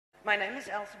My name is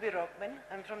Elzabe Rockman.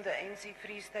 I'm from the ANC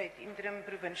Free State Interim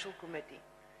Provincial Committee.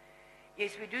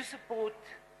 Yes, we do support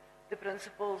the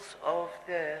principles of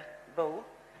the bill,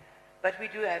 but we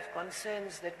do have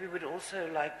concerns that we would also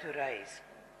like to raise.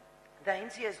 The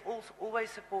ANC has also always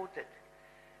supported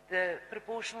the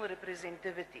proportional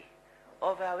representativity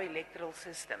of our electoral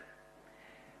system.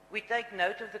 We take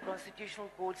note of the Constitutional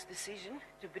Court's decision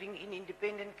to bring in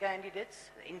independent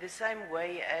candidates in the same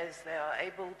way as they are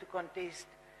able to contest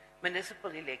municipal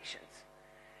elections.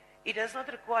 It does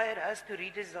not require us to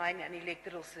redesign an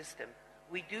electoral system.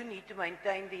 We do need to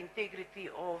maintain the integrity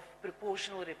of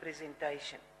proportional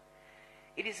representation.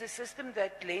 It is a system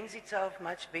that lends itself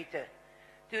much better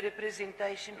to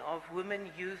representation of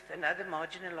women, youth, and other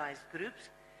marginalized groups,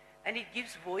 and it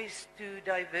gives voice to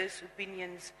diverse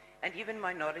opinions and even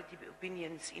minority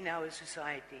opinions in our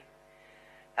society.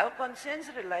 Our concerns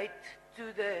relate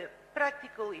to the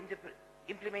practical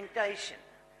implementation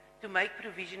to make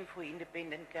provision for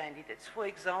independent candidates. For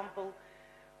example,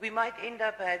 we might end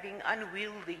up having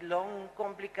unwieldy, long,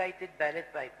 complicated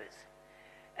ballot papers.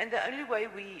 And the only way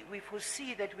we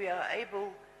foresee that we are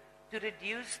able to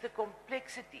reduce the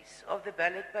complexities of the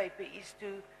ballot paper is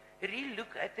to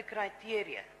re-look at the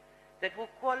criteria that will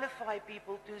qualify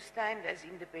people to stand as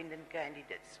independent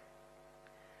candidates.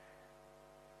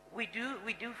 We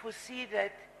do foresee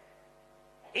that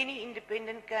any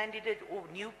independent candidate or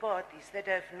new parties that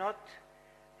have not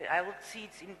held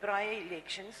seats in prior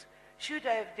elections should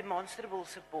have demonstrable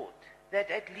support,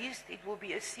 that at least it will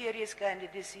be a serious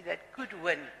candidacy that could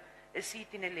win a seat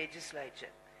in a legislature.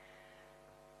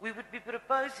 We would be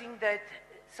proposing that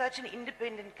such an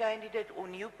independent candidate or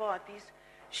new parties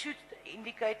should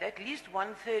indicate at least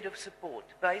 1/3 of support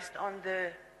based on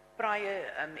the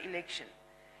prior election,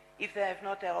 if they have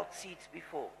not held seats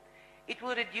before. It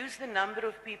will reduce the number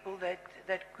of people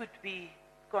that could be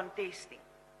contesting.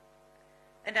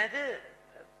 Another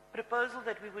proposal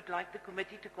that we would like the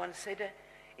committee to consider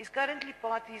is currently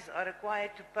parties are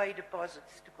required to pay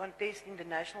deposits to contest in the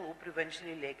national or provincial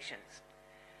elections.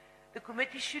 The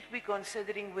committee should be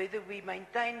considering whether we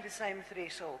maintain the same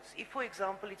thresholds. If, for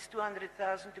example, it's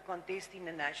 200,000 to contest in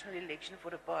a national election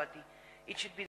for a party, it should be